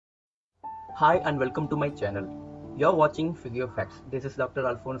Hi and welcome to my channel. You're watching PHYSIO-FACTS. This is Dr.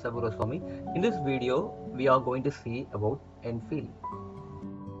 Alphonse Aburoswamy. In this video, we are going to see about end feel.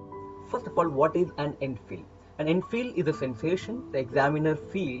 First of all, what is an end feel? An end feel is a sensation the examiner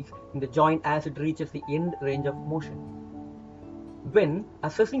feels in the joint as it reaches the end range of motion. When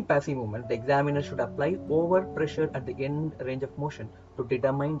assessing passive movement, the examiner should apply over pressure at the end range of motion to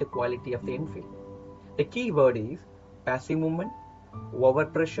determine the quality of the end feel. The key word is passive movement, over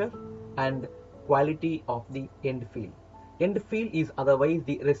pressure, and quality of the end feel. End feel is otherwise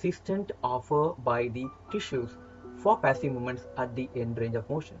the resistance offered by the tissues for passive movements at the end range of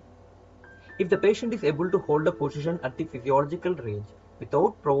motion. If the patient is able to hold a position at the physiological range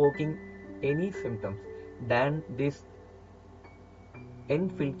without provoking any symptoms, then this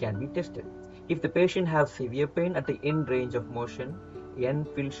end feel can be tested. If the patient has severe pain at the end range of motion, end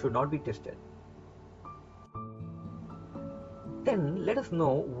feel should not be tested. Then let us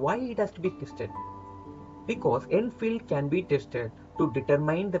know why it has to be tested. Because end feel can be tested to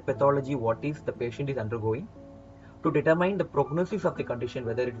determine the pathology what is the patient is undergoing, to determine the prognosis of the condition,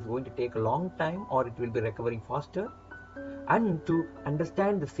 whether it is going to take a long time or it will be recovering faster, and to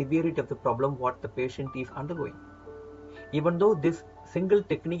understand the severity of the problem what the patient is undergoing. Even though this single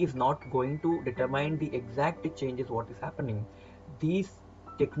technique is not going to determine the exact changes what is happening, these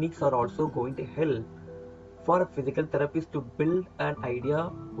techniques are also going to help for a physical therapist to build an idea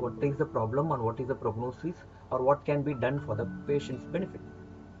what is the problem and what is the prognosis or what can be done for the patient's benefit.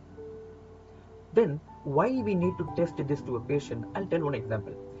 Then why we need to test this to a patient? I'll tell one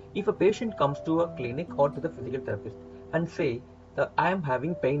example. If a patient comes to a clinic or to the physical therapist and say that I am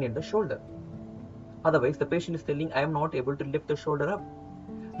having pain in the shoulder. Otherwise the patient is telling I am not able to lift the shoulder up.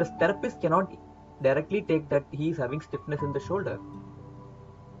 The therapist cannot directly take that he is having stiffness in the shoulder.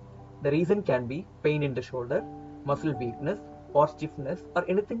 The reason can be pain in the shoulder, muscle weakness, or stiffness, or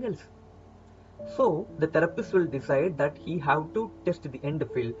anything else. So the therapist will decide that he have to test the end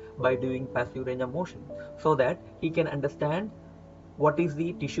feel by doing passive range of motion, so that he can understand what is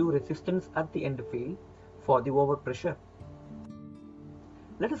the tissue resistance at the end feel for the overpressure.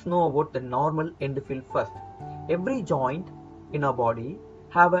 Let us know about the normal end feel first. Every joint in our body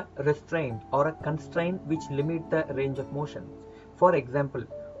have a restraint or a constraint which limit the range of motion. For example,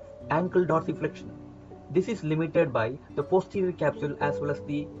 ankle dorsiflexion. This is limited by the posterior capsule as well as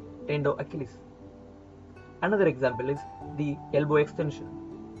the tendon Achilles. Another example is the elbow extension.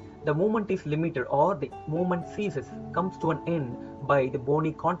 The movement is limited or the movement ceases, comes to an end by the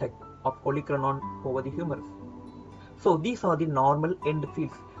bony contact of olecranon over the humerus. So these are the normal end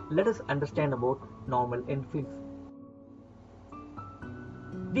feels. Let us understand about normal end feels.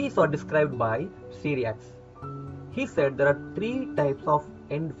 These are described by Cyriax. He said there are three types of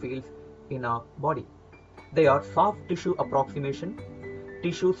end feels in our body. They are soft tissue approximation,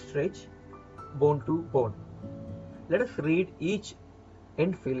 tissue stretch, bone to bone. Let us read each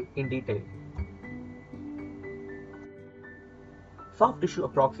end feel in detail. Soft tissue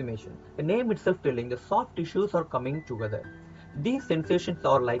approximation. The name itself telling the soft tissues are coming together. These sensations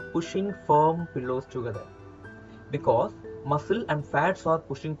are like pushing firm pillows together because muscle and fats are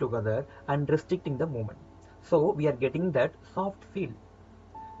pushing together and restricting the movement. So we are getting that soft feel.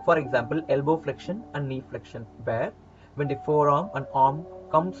 For example, elbow flexion and knee flexion, where when the forearm and arm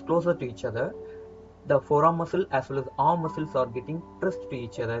comes closer to each other, the forearm muscle as well as arm muscles are getting pressed to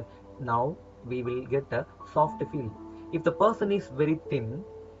each other. Now we will get a soft feel. If the person is very thin,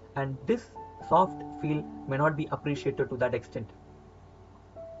 and this soft feel may not be appreciated to that extent.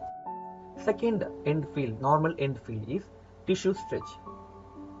 Second end feel, normal end feel is tissue stretch.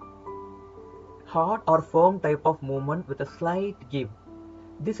 Hard or firm type of movement with a slight give.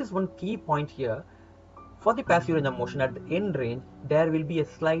 This is one key point here. For the passive range of motion at the end range, there will be a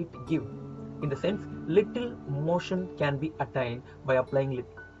slight give. In the sense, little motion can be attained by applying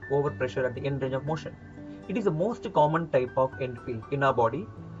overpressure at the end range of motion. It is the most common type of end feel in our body.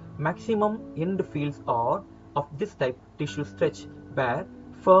 Maximum end feels are of this type, tissue stretch, where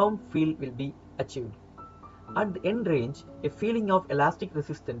firm feel will be achieved. At the end range, a feeling of elastic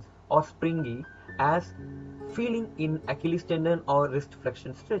resistance or springy as feeling in Achilles tendon or wrist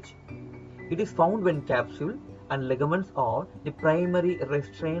flexion stretch. It is found when capsule and ligaments are the primary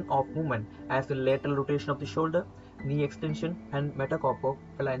restraint of movement, as the lateral rotation of the shoulder, knee extension, and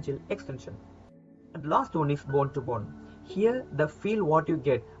metacarpophalangeal extension. And last one is bone to bone. Here the feel what you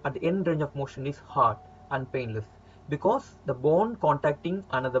get at the end range of motion is hard and painless because the bone contacting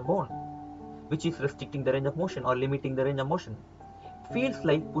another bone, which is restricting the range of motion or limiting the range of motion. It feels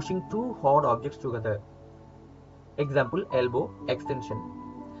like pushing two hard objects together. Example, elbow extension.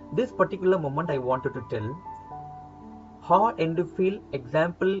 This particular moment I wanted to tell Hard end feel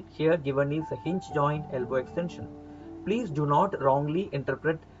example here given is a hinge joint elbow extension. Please do not wrongly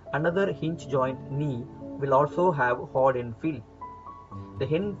interpret another hinge joint knee will also have hard end feel. The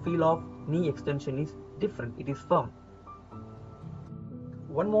end feel of knee extension is different, it is firm.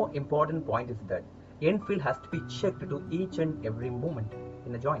 One more important point is that end feel has to be checked to each and every movement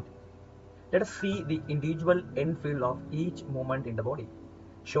in a joint. Let us see the individual end feel of each movement in the body: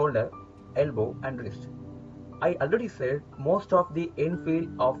 shoulder, elbow and wrist. I already said most of the end feel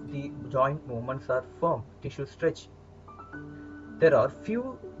of the joint movements are firm tissue stretch. There are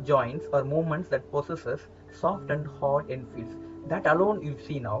few joints or movements that possesses soft and hard end feels. That alone you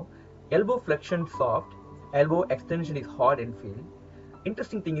see now. Elbow flexion soft, elbow extension is hard end feel.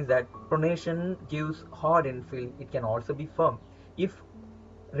 Interesting thing is that pronation gives hard end feel. It can also be firm. If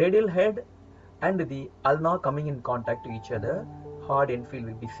radial head and the ulna coming in contact to each other, hard end feel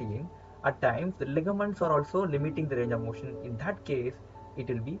will be seen. At times the ligaments are also limiting the range of motion. In that case it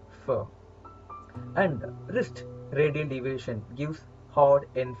will be firm. And wrist radial deviation gives hard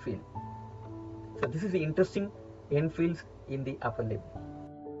end feel. So this is the interesting end feels in the upper limb.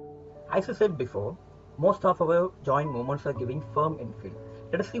 As I said before, most of our joint movements are giving firm end feel.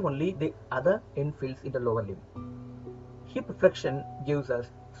 Let us see only the other end feels in the lower limb. Hip flexion gives us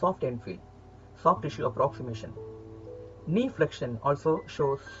soft end feel, soft tissue approximation. Knee flexion also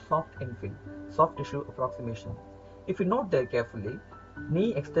shows soft end feel, soft tissue approximation. If you note there carefully,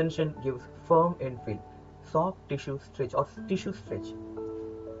 knee extension gives firm end feel, soft tissue stretch or tissue stretch.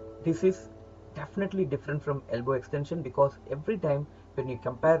 This is definitely different from elbow extension, because every time when you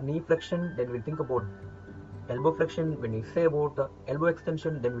compare knee flexion, then we'll think about elbow flexion. When you say about the elbow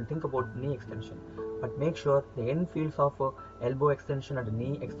extension, then we'll think about knee extension. But make sure the end feels of elbow extension and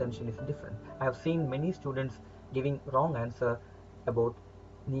knee extension is different. I have seen many students giving wrong answer about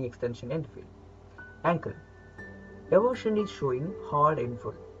knee extension end feel. Ankle. Eversion is showing hard end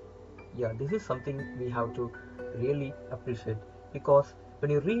feel. Yeah, this is something we have to really appreciate, because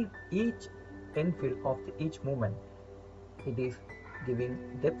when you read each end feel of each movement, it is giving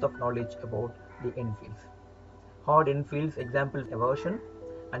depth of knowledge about the end feels. Hard end feels examples eversion,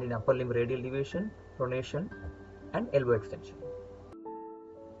 and in upper limb radial deviation, pronation and elbow extension.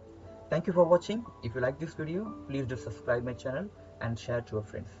 Thank you for watching. If you like this video, please do subscribe my channel and share to your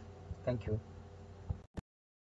friends. Thank you.